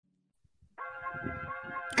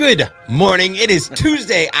Good morning. It is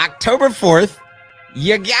Tuesday, October 4th.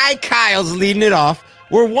 Your guy Kyle's leading it off.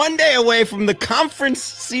 We're one day away from the conference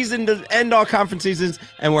season to end all conference seasons,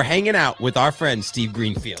 and we're hanging out with our friend Steve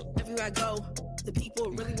Greenfield. Everywhere I go, the people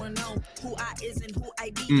really want to know who I is and who I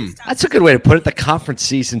be. That's a good way to put it. The conference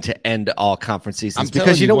season to end all conference seasons,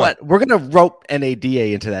 because you know what? We're gonna rope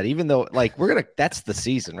NADA into that, even though that's the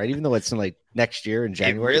season, right? Even though it's in like next year in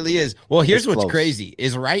January. It really is. Well, here's what's crazy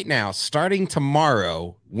is right now, starting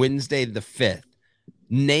tomorrow, Wednesday the 5th,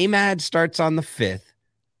 NAMAD starts on the 5th.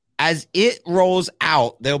 As it rolls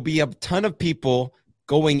out, there'll be a ton of people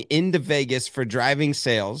going into Vegas for driving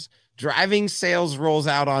sales. Driving sales rolls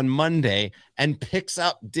out on Monday and picks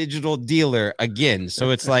up digital dealer again. So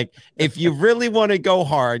it's like, if you really want to go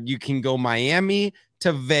hard, you can go Miami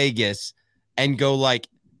to Vegas and go like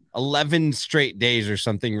 11 straight days or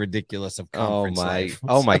something ridiculous of conference life.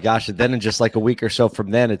 Oh my gosh. And then in just like a week or so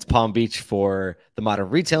from then, it's Palm Beach for the Modern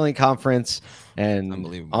Retailing Conference,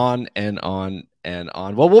 and on and on and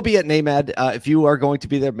on. Well, we'll be at NAMAD. If you are going to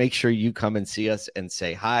be there, make sure you come and see us and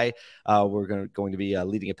say hi. We're going to be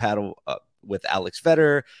leading a paddle with Alex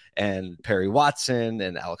Vetter and Perry Watson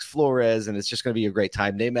and Alex Flores, and it's just going to be a great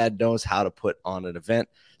time. NAMAD knows how to put on an event,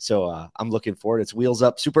 so I'm looking forward. It's wheels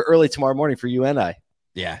up super early tomorrow morning for you and I.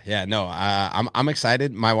 Yeah. No, I'm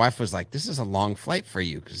excited. My wife was like, "This is a long flight for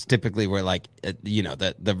you," because typically we're like,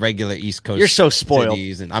 the regular East Coast. You're so spoiled,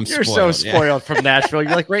 and I'm You're so spoiled from Nashville.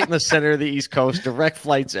 You're like right in the center of the East Coast, direct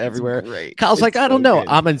flights everywhere. Great. Kyle's like, I don't know. Good.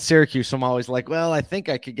 I'm in Syracuse, so I'm always like, well, I think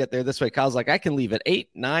I could get there this way. Kyle's like, I can leave at 8,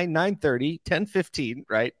 9, 9:30, 10:15,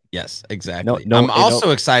 right? Yes, exactly. I'm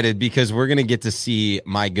also excited because we're going to get to see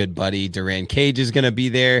my good buddy Duran Cage is going to be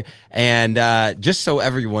there. And just so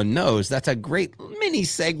everyone knows, that's a great mini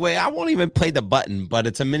segue. I won't even play the button, but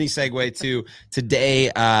it's a mini segue to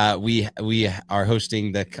today. We are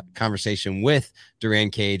hosting the conversation with Duran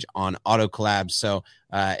Cage on Auto Collabs. So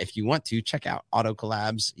if you want to check out Auto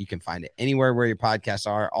Collabs, you can find it anywhere where your podcasts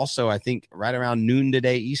are. Also, I think right around noon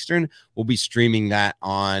today Eastern, we'll be streaming that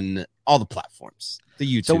on all the platforms.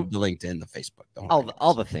 The YouTube, the LinkedIn, the Facebook,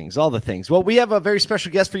 all the things. Well, we have a very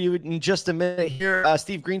special guest for you in just a minute here.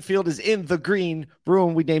 Steve Greenfield is in the green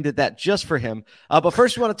room. We named it that just for him. But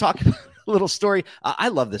first, we want to talk about a little story. I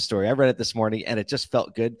love this story. I read it this morning, and it just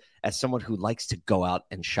felt good as someone who likes to go out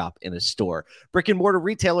and shop in a store. Brick and mortar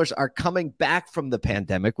retailers are coming back from the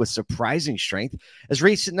pandemic with surprising strength. As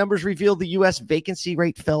recent numbers reveal, the U.S. vacancy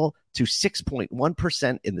rate fell to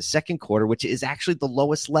 6.1% in the second quarter, which is actually the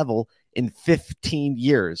lowest level in 15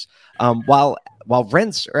 years, while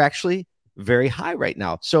rents are actually very high right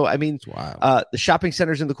now. So, I mean, the shopping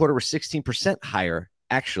centers in the quarter were 16% higher,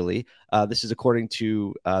 actually. This is according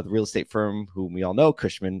to the real estate firm whom we all know,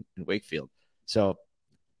 Cushman & Wakefield. So,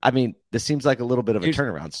 I mean, this seems like a little bit of a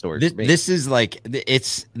turnaround story. This is like,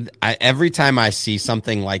 every time I see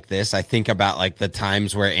something like this, I think about like the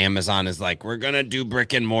times where Amazon is like, we're going to do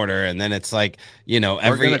brick and mortar. And then it's like,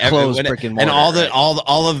 every brick and mortar, and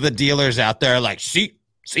all of the dealers out there are like, see,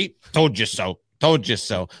 told you so.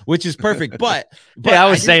 Which is perfect. But yeah, I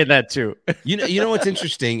was saying that too. You know what's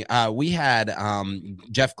interesting? We had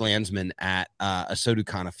Jeff Glansman at a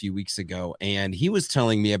SoduCon a few weeks ago, and he was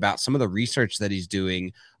telling me about some of the research that he's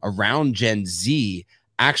doing around Gen Z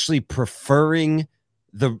actually preferring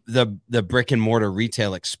the brick and mortar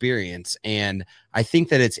retail experience. And I think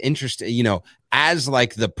that it's interesting, as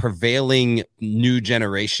like the prevailing new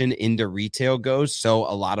generation into retail goes, so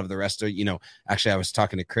a lot of the rest of, actually I was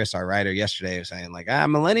talking to Chris, our writer, yesterday, was saying like,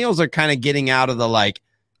 millennials are kind of getting out of the, like,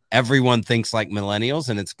 everyone thinks like millennials,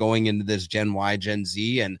 and it's going into this Gen Y, Gen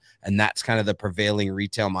Z, and that's kind of the prevailing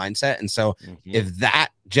retail mindset. And so if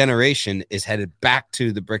that generation is headed back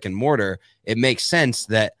to the brick and mortar, it makes sense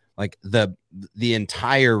that like the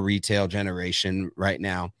entire retail generation right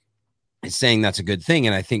now is saying that's a good thing.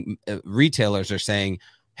 And I think retailers are saying,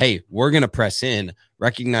 hey, we're going to press in,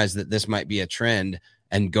 recognize that this might be a trend,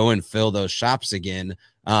 and go and fill those shops again.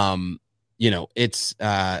 It's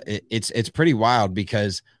pretty wild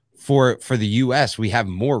because for the US, we have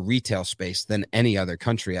more retail space than any other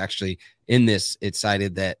country. Actually, in this, it's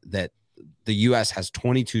cited that the US has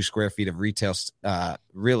 22 square feet of retail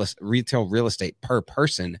real estate per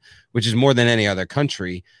person, which is more than any other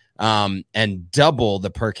country. And double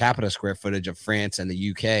the per capita square footage of France and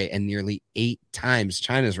the UK, and nearly 8 times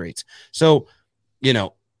China's rates. So,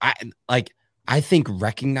 I think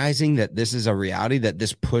recognizing that this is a reality, that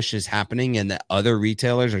this push is happening, and that other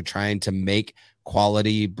retailers are trying to make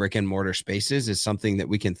quality brick and mortar spaces is something that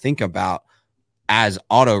we can think about as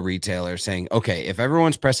auto retailers saying, okay, if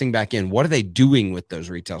everyone's pressing back in, what are they doing with those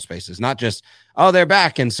retail spaces? Not just, oh, they're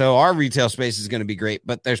back, and so our retail space is going to be great,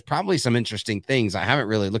 but there's probably some interesting things. I haven't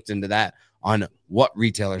really looked into that on what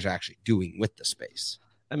retailers are actually doing with the space.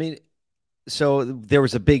 I mean, so there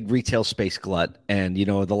was a big retail space glut, and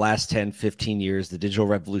the last 10, 15 years, the digital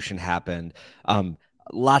revolution happened.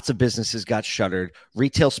 Lots of businesses got shuttered.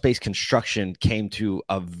 Retail space construction came to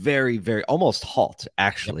a very, very almost halt,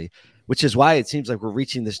 actually, which is why it seems like we're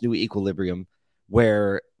reaching this new equilibrium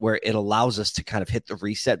where it allows us to kind of hit the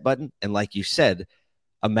reset button. And like you said,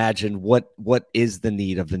 imagine what is the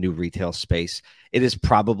need of the new retail space. It is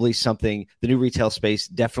probably something, the new retail space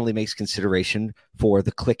definitely makes consideration for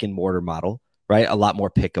the click and mortar model, right? A lot more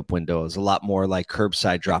pickup windows, a lot more like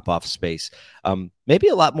curbside drop-off space, maybe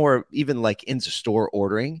a lot more even like in-store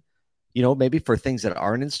ordering, maybe for things that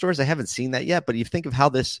aren't in stores. I haven't seen that yet, but you think of how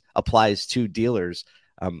this applies to dealers.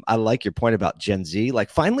 I like your point about Gen Z.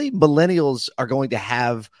 Like, finally, millennials are going to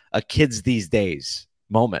have a kids these days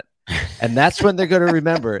moment. And that's when they're going to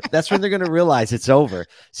remember. That's when they're going to realize it's over.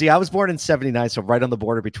 See, I was born in 79, so right on the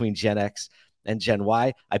border between Gen X and Gen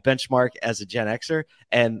Y. I benchmark as a Gen Xer.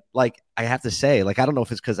 And like, I have to say, like, I don't know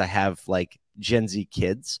if it's because I have like Gen Z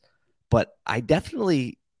kids, but I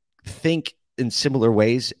definitely think in similar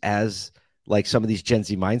ways as like some of these Gen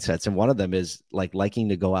Z mindsets. And one of them is like liking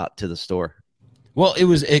to go out to the store. Well,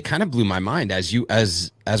 it kind of blew my mind as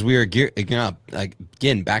we were gearing up, like,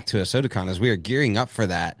 again, back to AsotaCon, as we are gearing up for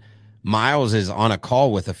that. Miles is on a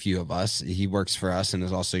call with a few of us. He works for us and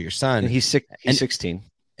is also your son. And he's 16.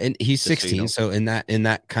 And he's 16. So in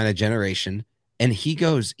that kind of generation. And he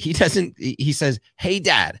says, hey,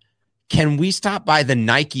 Dad, can we stop by the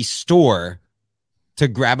Nike store to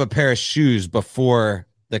grab a pair of shoes before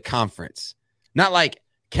the conference? Not like,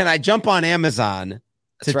 can I jump on Amazon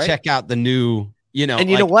to check out the new, and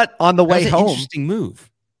you know what? On the way home, interesting move.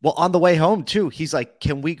 Well, on the way home too, he's like,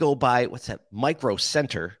 can we go by, what's that? Micro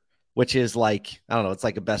Center, which is like, I don't know, it's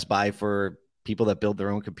like a Best Buy for people that build their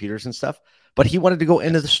own computers and stuff. But he wanted to go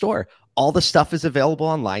into the store. All the stuff is available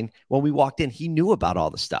online. When we walked in, he knew about all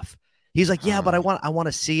the stuff. He's like, yeah, but I want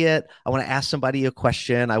to see it. I want to ask somebody a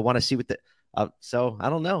question. I want to see what so I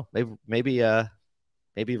don't know. Maybe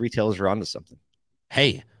retailers are onto something.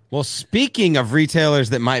 Hey, well, speaking of retailers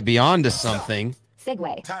that might be onto something,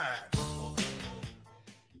 segue.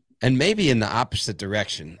 And maybe in the opposite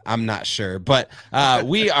direction. I'm not sure. But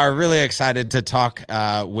we are really excited to talk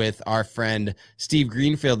with our friend Steve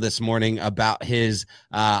Greenfield this morning about his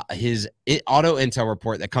auto intel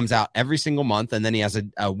report that comes out every single month. And then he has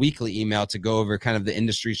a weekly email to go over kind of the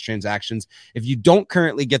industry's transactions. If you don't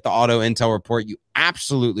currently get the auto intel report, you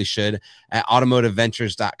absolutely should at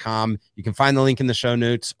automotiveventures.com. You can find the link in the show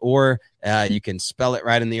notes, or you can spell it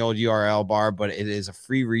right in the old URL bar, but it is a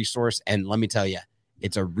free resource. And let me tell you,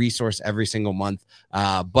 it's a resource every single month.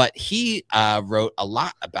 But he wrote a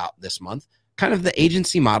lot about this month, kind of the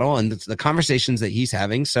agency model and the conversations that he's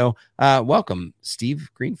having. So welcome, Steve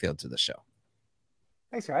Greenfield, to the show.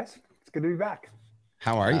 Thanks, guys. It's good to be back.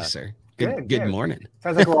 How are you, sir? Good morning.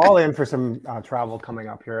 Sounds like we're all in for some travel coming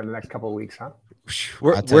up here in the next couple of weeks, huh?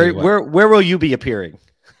 Where will you be appearing?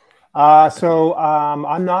 So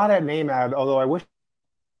I'm not at NAMAD, although I wish.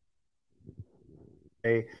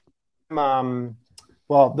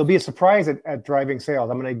 Well, there'll be a surprise at driving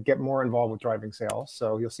sales. I'm going to get more involved with driving sales.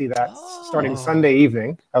 So you'll see that starting Sunday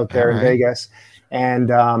evening out there in Vegas. And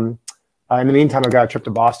in the meantime, I've got a trip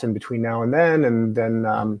to Boston between now and then. And then,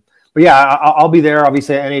 but yeah, I'll be there,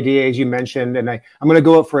 obviously, at NADA, as you mentioned. And I'm going to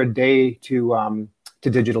go out for a day to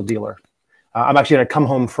Digital Dealer. I'm actually going to come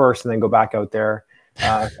home first and then go back out there.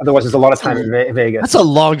 Otherwise, there's a lot of time in Vegas. That's a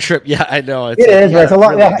long trip. Yeah, I know. It is. It's a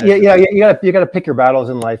lot. Really you got to pick your battles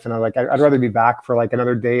in life, and I'd rather be back for like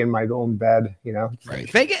another day in my own bed. Right.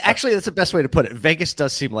 Vegas. Actually, that's the best way to put it. Vegas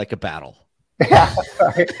does seem like a battle. Yeah.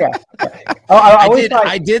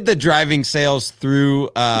 I did the driving sales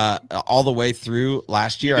through all the way through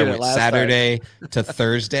last year. I went Saturday to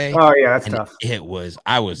Thursday. Oh yeah, that's tough.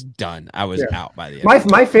 I was done. I was out by the end.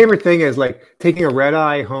 My favorite thing is like taking a red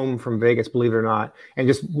eye home from Vegas, believe it or not, and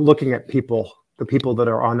just looking at the people that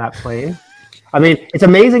are on that plane. I mean, it's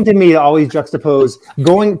amazing to me to always juxtapose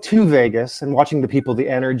going to Vegas and watching the people, the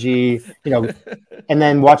energy, and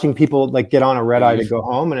then watching people like get on a red eye to go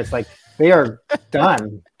home, and it's like they are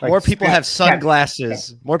done. Like, more people have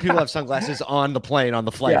sunglasses. More people have sunglasses on the plane on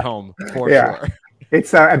the flight home for sure.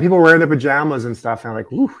 It's and people wearing their pajamas and stuff. And I'm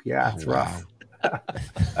like, ooh, yeah, it's rough.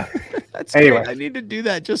 That's anyway. Great. I need to do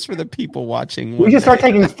that just for the people watching. We just start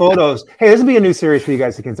taking photos. Hey, this would be a new series for you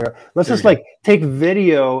guys to consider. Let's just like take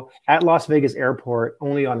video at Las Vegas airport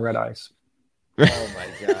only on red eyes. Oh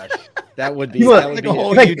my gosh. That would be, People- that would like be a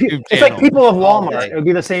whole It's like, YouTube it's like channel. people of All Walmart. day. It would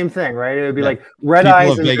be the same thing, right? It would be Yeah. like red People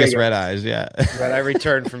eyes of in Vegas, Vegas. red eyes. Yeah. when I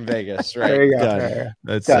returned from Vegas, right? There you go. Done. Yeah.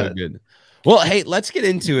 That's Got so it. good. Well, hey, let's get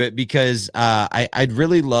into it because I'd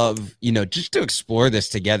really love, just to explore this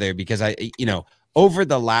together because over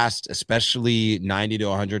the last, especially 90 to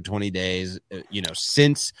 120 days,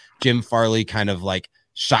 since Jim Farley kind of like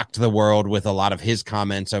shocked the world with a lot of his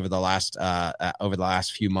comments over the last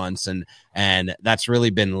few months, and that's really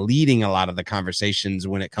been leading a lot of the conversations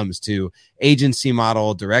when it comes to agency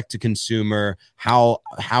model, direct to consumer, how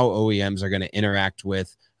OEMs are going to interact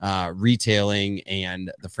with retailing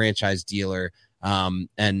and the franchise dealer.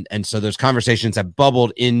 And so those conversations have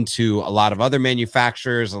bubbled into a lot of other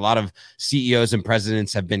manufacturers. A lot of CEOs and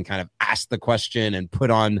presidents have been kind of asked the question and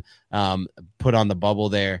put on the bubble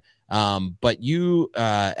there. But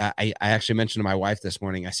I actually mentioned to my wife this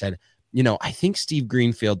morning, I said, I think Steve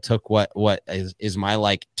Greenfield took what is my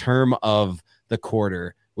like term of the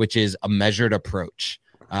quarter, which is a measured approach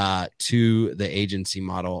to the agency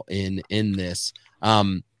model in this.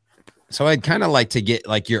 So I'd kind of like to get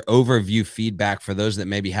like your overview feedback for those that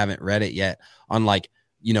maybe haven't read it yet on like,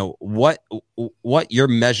 what your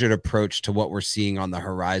measured approach to what we're seeing on the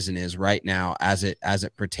horizon is right now as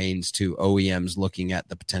it pertains to OEMs looking at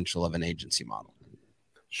the potential of an agency model.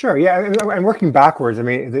 Sure. Yeah. And working backwards, I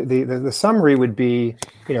mean, the summary would be,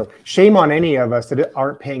 shame on any of us that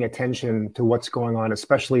aren't paying attention to what's going on,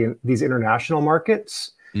 especially in these international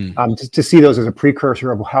markets. To see those as a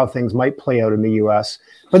precursor of how things might play out in the U.S.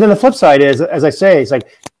 But then the flip side is, as I say, it's like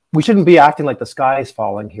we shouldn't be acting like the sky is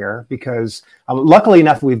falling here because luckily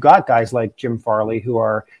enough, we've got guys like Jim Farley who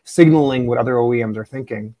are signaling what other OEMs are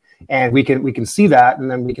thinking. And we can see that, and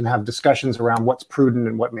then we can have discussions around what's prudent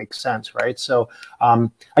and what makes sense, right? So I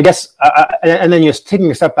guess, and then just taking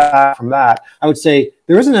a step back from that, I would say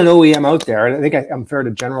there isn't an OEM out there, and I think I'm fair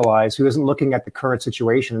to generalize, who isn't looking at the current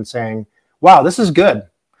situation and saying, wow, this is good.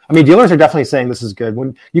 I mean, dealers are definitely saying this is good.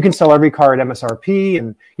 When you can sell every car at MSRP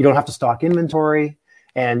and you don't have to stock inventory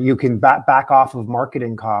and you can back off of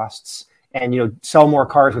marketing costs and, sell more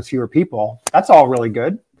cars with fewer people, that's all really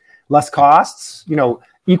good. Less costs,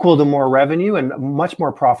 equal to more revenue and much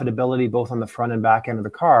more profitability, both on the front and back end of the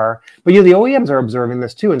car. But the OEMs are observing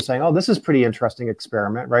this too and saying, oh, this is pretty interesting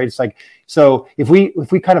experiment, right? It's like, so if we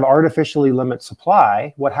kind of artificially limit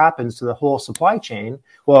supply, what happens to the whole supply chain?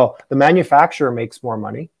 Well, the manufacturer makes more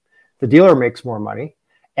money. The dealer makes more money,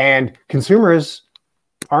 and consumers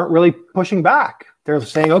aren't really pushing back. They're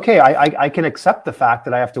saying, okay, I can accept the fact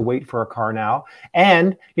that I have to wait for a car now.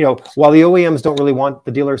 And, while the OEMs don't really want the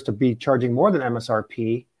dealers to be charging more than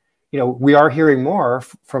MSRP, we are hearing more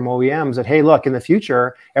from OEMs that, hey, look, in the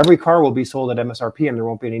future, every car will be sold at MSRP and there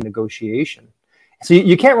won't be any negotiation. So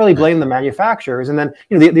you can't really blame the manufacturers. And then,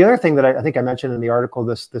 the other thing that I think I mentioned in the article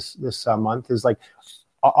this month is like,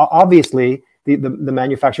 obviously, the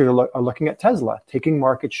manufacturers are looking at Tesla, taking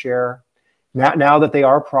market share. Now that they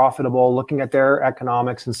are profitable, looking at their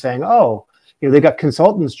economics and saying, oh, they've got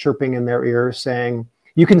consultants chirping in their ears saying,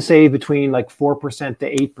 you can save between like 4%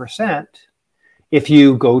 to 8% if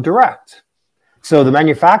you go direct. So the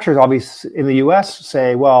manufacturers, obviously, in the US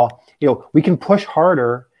say, well, we can push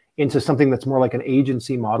harder into something that's more like an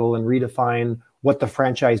agency model and redefine what the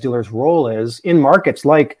franchise dealer's role is in markets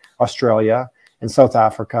like Australia and South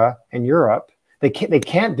Africa and Europe. They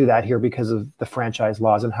can't do that here because of the franchise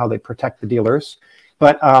laws and how they protect the dealers.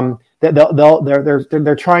 But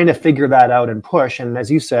they're trying to figure that out and push. And as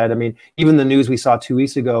you said, I mean, even the news we saw 2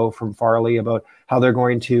 weeks ago from Farley about how they're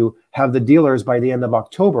going to have the dealers by the end of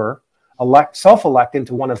October self-elect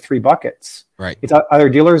into one of three buckets. Right. It's either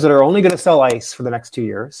dealers that are only going to sell ICE for the next 2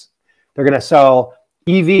 years. They're going to sell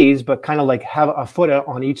EVs, but kind of like have a foot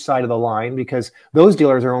on each side of the line because those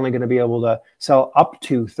dealers are only going to be able to sell up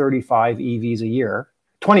to 35 EVs a year,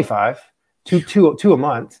 25, two a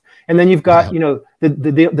month. And then you've got,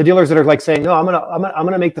 the dealers that are like saying, no, I'm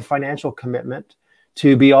going to make the financial commitment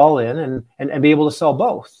to be all in and be able to sell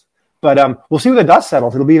both. But we'll see where the dust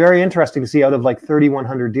settles. It'll be very interesting to see out of like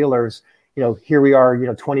 3,100 dealers, here we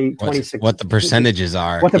are, 26. What the percentages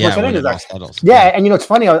are. What the percentages are. Yeah. And, it's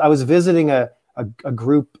funny. I was visiting a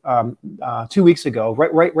group 2 weeks ago,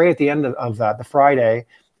 right at the end of the Friday,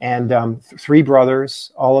 and three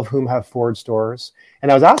brothers, all of whom have Ford stores. And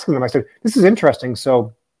I was asking them, I said, this is interesting.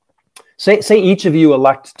 So say each of you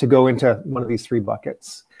elect to go into one of these three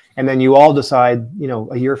buckets, and then you all decide,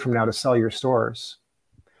 a year from now to sell your stores.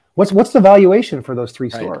 What's the valuation for those three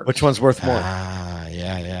stores? Which one's worth more?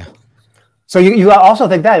 Yeah. So you also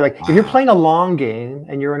think that, like, if you're playing a long game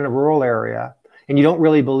and you're in a rural area and you don't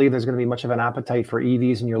really believe there's going to be much of an appetite for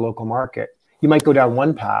EVs in your local market, you might go down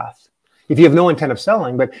one path. if you have no intent of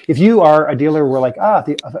selling. But if you are a dealer where like,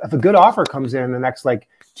 if a good offer comes in the next like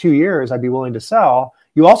 2 years, I'd be willing to sell.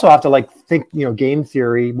 You also have to like think, game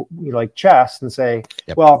theory, like chess, and say,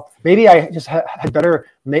 well, maybe I just had better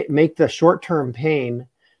make the short-term pain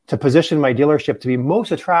to position my dealership to be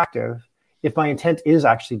most attractive if my intent is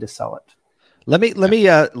actually to sell it. Let me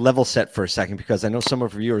level set for a second, because I know some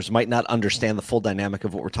of our viewers might not understand the full dynamic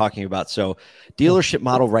of what we're talking about. So dealership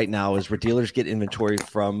model right now is where dealers get inventory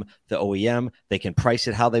from the OEM. They can price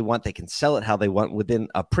it how they want. They can sell it how they want within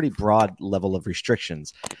a pretty broad level of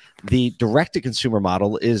restrictions. The direct-to-consumer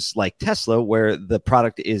model is like Tesla, where the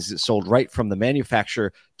product is sold right from the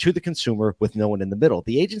manufacturer to the consumer with no one in the middle.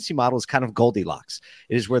 The agency model is kind of Goldilocks.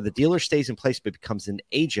 It is where the dealer stays in place but becomes an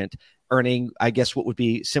agent, earning, I guess, what would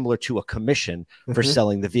be similar to a commission for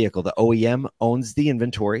selling the vehicle. The OEM owns the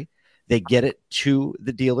inventory. They get it to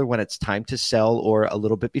the dealer when it's time to sell, or a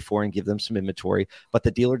little bit before, and give them some inventory. But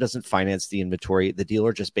the dealer doesn't finance the inventory. The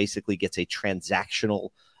dealer just basically gets a transactional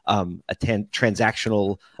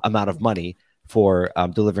amount of money for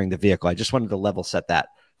delivering the vehicle. I just wanted to level set that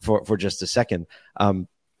for just a second. One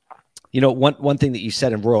thing that you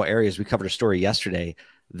said in rural areas, we covered a story yesterday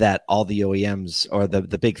that all the OEMs, or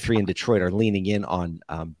the big three in Detroit, are leaning in on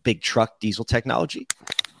big truck diesel technology,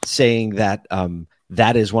 saying that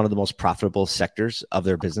that is one of the most profitable sectors of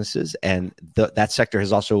their businesses. And that sector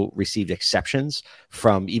has also received exceptions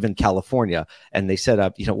from even California. And they said,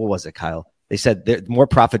 what was it, Kyle? They said there more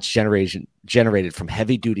profits generated from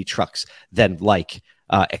heavy duty trucks than like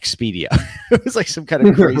Expedia. It was like some kind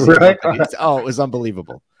of crazy. Right? Oh, it was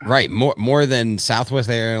unbelievable. Right. More than Southwest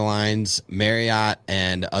Airlines, Marriott,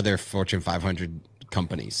 and other Fortune 500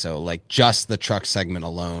 companies. So like just the truck segment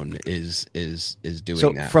alone is doing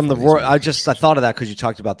so that. From the rural, I thought of that because you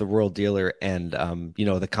talked about the rural dealer and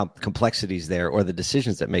the complexities there, or the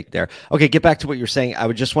decisions that make there. Okay, get back to what you're saying. I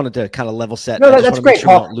just wanted to kind of level set. No, that's great,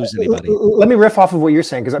 Paul. Don't lose anybody. Let me riff off of what you're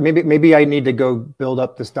saying, because maybe I need to go build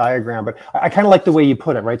up this diagram, but I kind of like the way you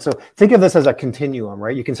put it, right? So think of this as a continuum,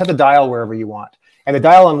 right? You can set the dial wherever you want. And the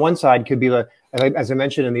dial on one side could be, as I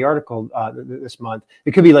mentioned in the article this month,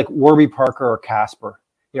 it could be like Warby Parker or Casper.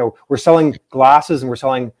 We're selling glasses and we're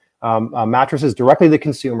selling mattresses directly to the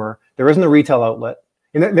consumer. There isn't a retail outlet.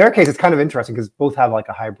 In their case, it's kind of interesting because both have like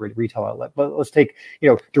a hybrid retail outlet. But let's take,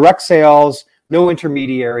 direct sales, no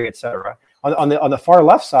intermediary, et cetera. On the far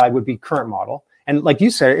left side would be current model. And like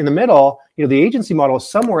you said, in the middle, the agency model is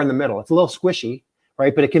somewhere in the middle. It's a little squishy,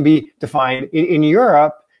 right? But it can be defined in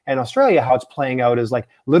Europe and Australia. How it's playing out is like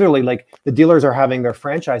literally like the dealers are having their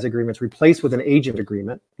franchise agreements replaced with an agent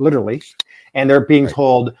agreement, literally. And they're being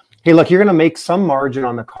told, hey, look, you're going to make some margin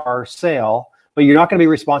on the car sale, but you're not going to be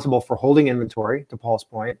responsible for holding inventory, to Paul's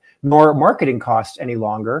point, nor marketing costs any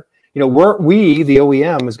longer. The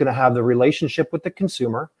OEM, is going to have the relationship with the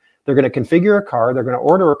consumer. They're going to configure a car. They're going to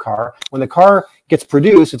order a car. When the car gets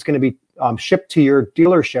produced, it's going to be shipped to your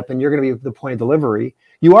dealership, and you're going to be the point of delivery.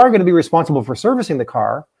 You are going to be responsible for servicing the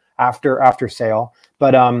car after sale,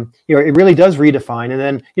 but it really does redefine. And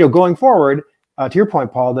then going forward, to your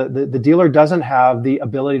point, Paul, the dealer doesn't have the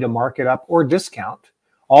ability to mark it up or discount.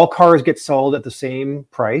 All cars get sold at the same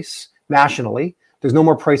price nationally. There's no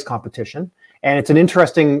more price competition, and it's an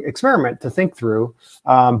interesting experiment to think through.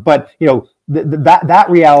 But that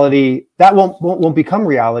reality that won't become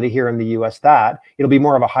reality here in the U.S. That it'll be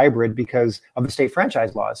more of a hybrid because of the state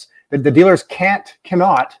franchise laws. The dealers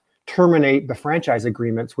cannot terminate the franchise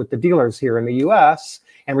agreements with the dealers here in the U.S.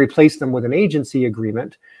 and replace them with an agency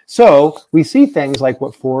agreement. So we see things like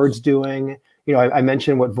what Ford's doing. I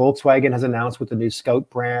mentioned what Volkswagen has announced with the new Scout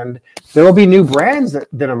brand. There will be new brands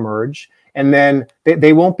that emerge, and then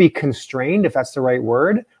they won't be constrained, if that's the right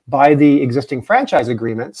word, by the existing franchise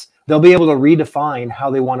agreements. They'll be able to redefine how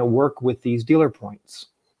they want to work with these dealer points.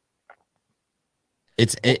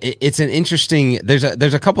 It's an interesting, there's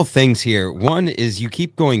a couple things here. One is you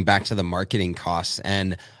keep going back to the marketing costs.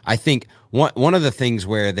 And I think one of the things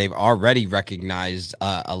where they've already recognized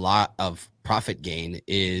a lot of profit gain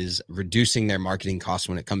is reducing their marketing costs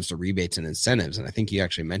when it comes to rebates and incentives. And I think you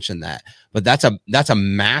actually mentioned that, but that's a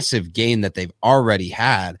massive gain that they've already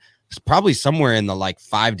had. It's probably somewhere in the like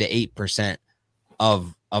 5 to 8%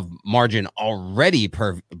 of margin already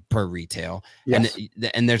per retail. Yes.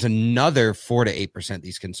 And there's another 4 to 8%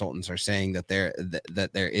 these consultants are saying that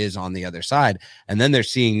there is on the other side. And then they're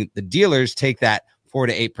seeing the dealers take that 4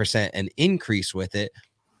 to 8% and increase with it.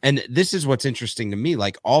 And this is what's interesting to me,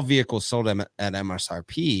 like all vehicles sold at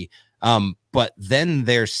MSRP, but then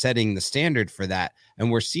they're setting the standard for that. And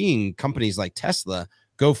we're seeing companies like Tesla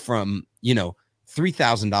go from,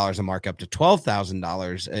 $3,000 a markup to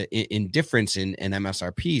 $12,000 in difference in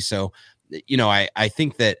MSRP. So, I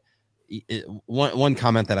think that one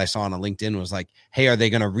comment that I saw on a LinkedIn was like, hey, are they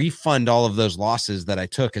going to refund all of those losses that I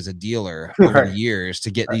took as a dealer over the years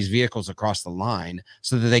to get these vehicles across the line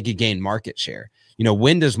so that they could gain market share?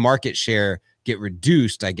 When does market share get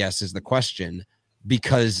reduced, I guess, is the question,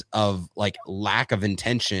 because of like lack of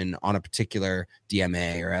intention on a particular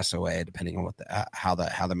DMA or SOA, depending on what how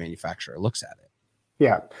the manufacturer looks at it.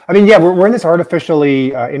 Yeah. I mean, yeah, we're in this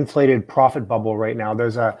artificially inflated profit bubble right now.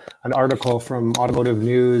 There's an article from Automotive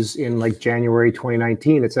News in like January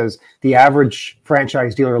 2019 that says the average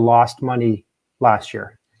franchise dealer lost money last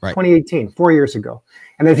year, right. 2018, 4 years ago.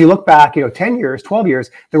 And if you look back, 10 years, 12 years,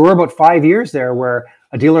 there were about 5 years there where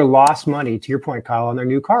a dealer lost money, to your point, Kyle, on their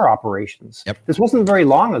new car operations. Yep. This wasn't very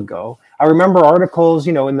long ago. I remember articles,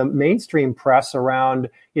 in the mainstream press around,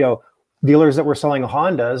 dealers that were selling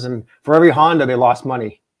Hondas, and for every Honda, they lost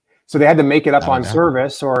money. So they had to make it up on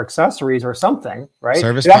service or accessories or something, right?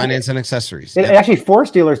 Service, finance, and accessories. It actually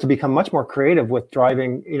forced dealers to become much more creative with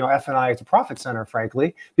driving, F&I as a profit center,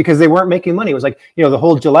 frankly, because they weren't making money. It was like, the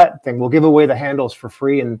whole Gillette thing. We'll give away the handles for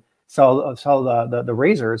free and sell the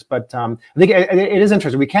razors. But I think it is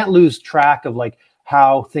interesting. We can't lose track of like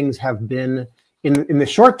how things have been in the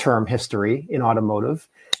short-term history in automotive.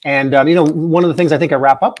 And, one of the things I think I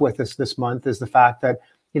wrap up with this month is the fact that,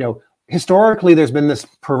 historically, there's been this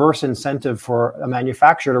perverse incentive for a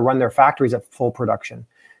manufacturer to run their factories at full production.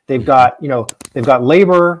 They've got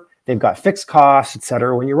labor, they've got fixed costs, et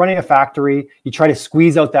cetera. When you're running a factory, you try to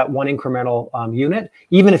squeeze out that one incremental unit,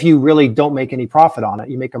 even if you really don't make any profit on it.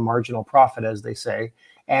 You make a marginal profit, as they say.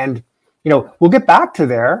 And we'll get back to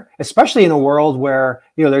there, especially in a world where,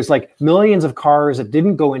 there's like millions of cars that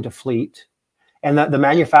didn't go into fleet. And the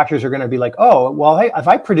manufacturers are going to be like, oh, well, hey, if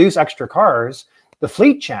I produce extra cars, the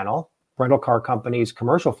fleet channel, rental car companies,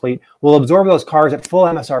 commercial fleet, will absorb those cars at full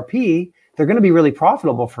MSRP. They're going to be really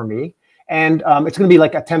profitable for me. And it's going to be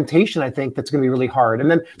like a temptation, I think, that's going to be really hard. And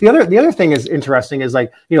then the other thing is interesting is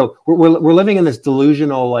like, we're living in this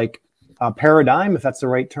delusional like paradigm, if that's the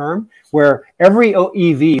right term, where every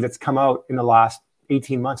EV that's come out in the last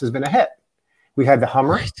 18 months has been a hit. We had the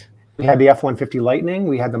Hummer. Right. We had the F-150 Lightning,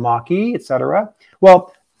 we had the Mach-E, et cetera.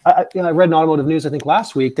 Well, I read in Automotive News, I think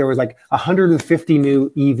last week, there was like 150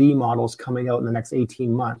 new EV models coming out in the next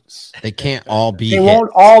 18 months. They can't all be hits. They won't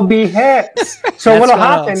all be hits. So what'll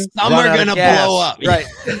happen? Some are going to blow up. Right.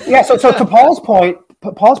 Yeah, so to Paul's point,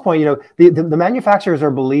 the manufacturers are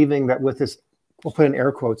believing that with this, we'll put in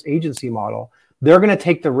air quotes, agency model, they're going to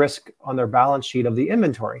take the risk on their balance sheet of the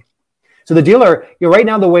inventory. So the dealer, right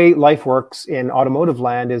now, the way life works in automotive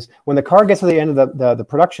land is when the car gets to the end of the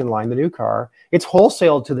production line, the new car, it's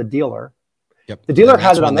wholesaled to the dealer. Yep. The dealer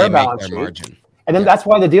has it on their balance sheet. Margin. And then that's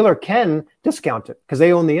why the dealer can discount it because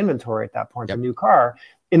they own the inventory at that point, the new car.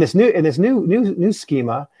 In this new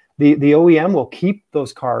schema, the OEM will keep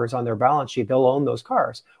those cars on their balance sheet. They'll own those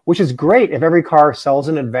cars, which is great if every car sells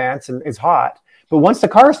in advance and is hot. But once the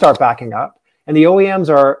cars start backing up and the OEMs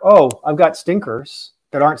are, I've got stinkers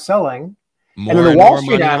that aren't selling. More and then the Wall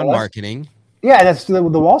Street analysts, on marketing. Yeah, that's the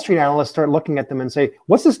Wall Street analysts start looking at them and say,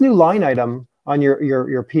 what's this new line item on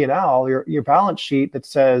your P&L, your balance sheet that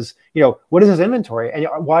says, what is this inventory and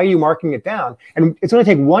why are you marking it down? And it's going to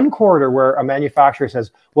take one quarter where a manufacturer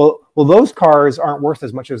says, well, those cars aren't worth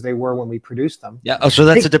as much as they were when we produced them. Yeah. Oh, so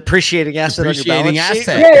that's a depreciating asset on your balance sheet?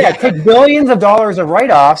 Yeah. Take billions of dollars of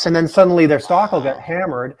write-offs and then suddenly their stock will get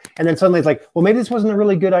hammered. And then suddenly it's like, well, maybe this wasn't a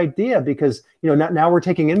really good idea because, now we're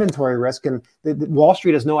taking inventory risk and the Wall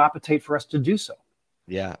Street has no appetite for us to do so.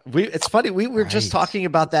 Yeah, it's funny. We were just talking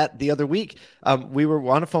about that the other week. We were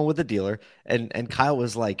on a phone with a dealer, and Kyle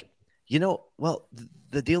was like,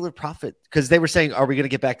 the dealer profit, because they were saying, "Are we going to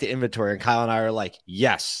get back to inventory?" And Kyle and I are like,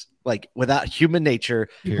 "Yes," like without human nature.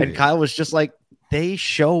 Period. And Kyle was just like, "They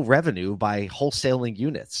show revenue by wholesaling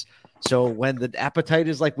units. So when the appetite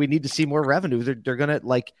is like, we need to see more revenue, they're going to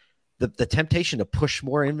like the temptation to push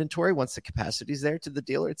more inventory once the capacity is there to the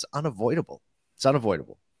dealer. It's unavoidable. It's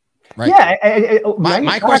unavoidable." Right. Yeah.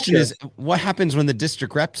 My question is, what happens when the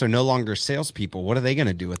district reps are no longer salespeople? What are they going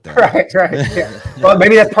to do with their right? Yeah. Well,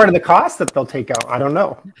 maybe that's part of the cost that they'll take out. I don't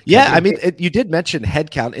know. Yeah, I mean, you did mention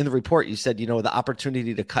headcount in the report. You said, the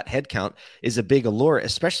opportunity to cut headcount is a big allure,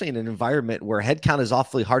 especially in an environment where headcount is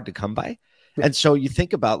awfully hard to come by. Yeah. And so you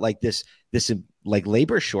think about like this like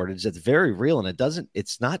labor shortage that's very real, and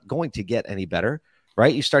it's not going to get any better.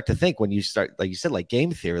 Right. You start to think when you start, like you said, like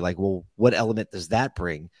game theory, like, well, what element does that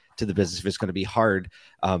bring to the business if it's going to be hard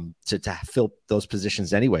to fill those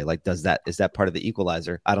positions anyway? Like, is that part of the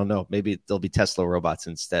equalizer? I don't know. Maybe there'll be Tesla robots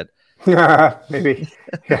instead. Maybe.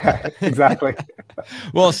 Yeah, exactly.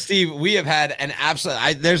 Well, Steve, we have had an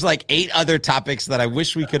absolute. There's like 8 other topics that I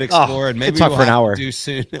wish we could explore, and maybe talk we'll for an have hour. to do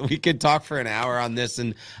soon. We could talk for an hour on this,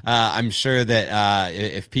 and I'm sure that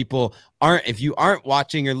if you aren't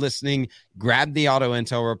watching or listening, grab the Auto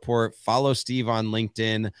Intel Report, follow Steve on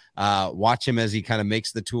LinkedIn, watch him as he kind of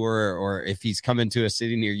makes the tour, or if he's coming to a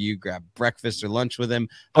city near you, grab breakfast or lunch with him.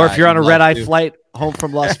 Or if you're on a red-eye flight home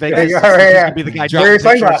from Las Vegas, you can be the guy. Wear your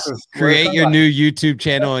sunglasses. Create your new YouTube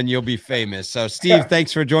channel and you'll be famous. So, Steve,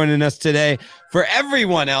 thanks for joining us today. For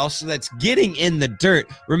everyone else that's getting in the dirt,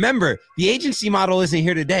 remember, the agency model isn't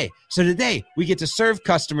here today. So today, we get to serve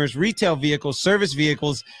customers, retail vehicles, service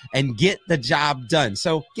vehicles, and get the job done.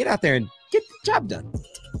 So get out there and get the job done.